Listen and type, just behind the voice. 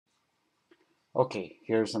Okay,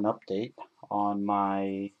 here's an update on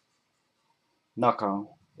my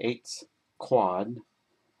Knuckle 8 quad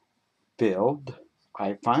build.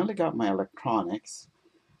 I finally got my electronics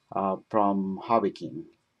from Hobby King.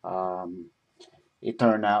 Um, it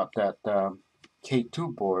turned out that the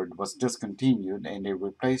K2 board was discontinued and they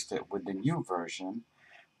replaced it with the new version,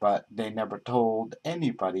 but they never told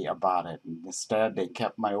anybody about it. Instead, they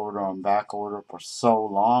kept my order on back order for so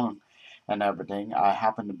long and everything. I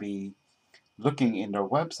happened to be looking in their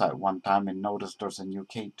website one time and noticed there's a new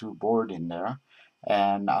K2 board in there.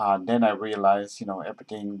 And then I realized,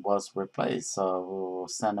 everything was replaced. So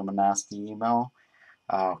send them a nasty email,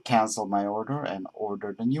 cancel my order, and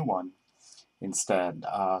order the new one instead.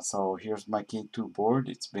 So here's my K2 board.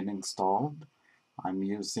 It's been installed. I'm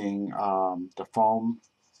using the foam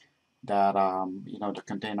that the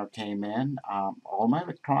container came in. All my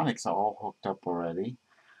electronics are all hooked up already.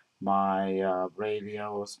 My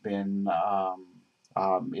radio's been are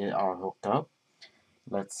hooked up.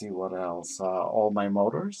 Let's see what else. All my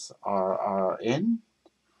motors are in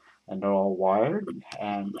and they're all wired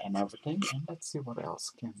and everything. And let's see what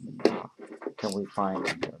else can we find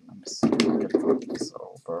in here. Let me see if I can flip this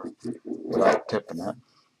over without tipping it.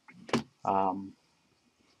 Um,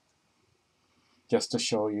 just to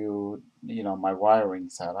show you, my wiring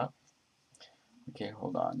setup. Okay,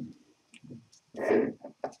 hold on.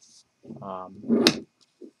 Um,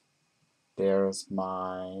 there's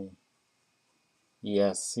my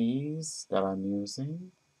ESCs that I'm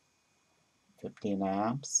using. 15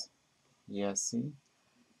 amps ESC.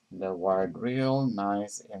 They're wired real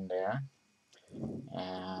nice in there.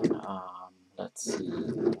 And let's see,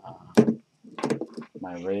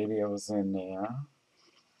 my radio's in there.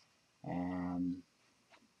 And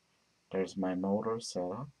there's my motor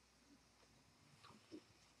setup.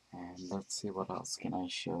 And let's see what else can I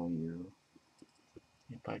show you.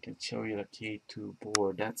 If I can show you the K2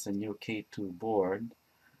 board, that's a new K2 board.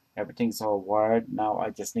 Everything's all wired. Now I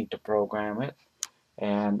just need to program it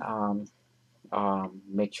and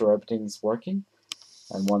make sure everything's working.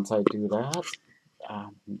 And once I do that,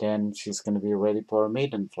 then she's going to be ready for a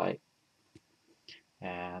maiden flight.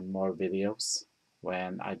 And more videos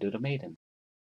when I do the maiden.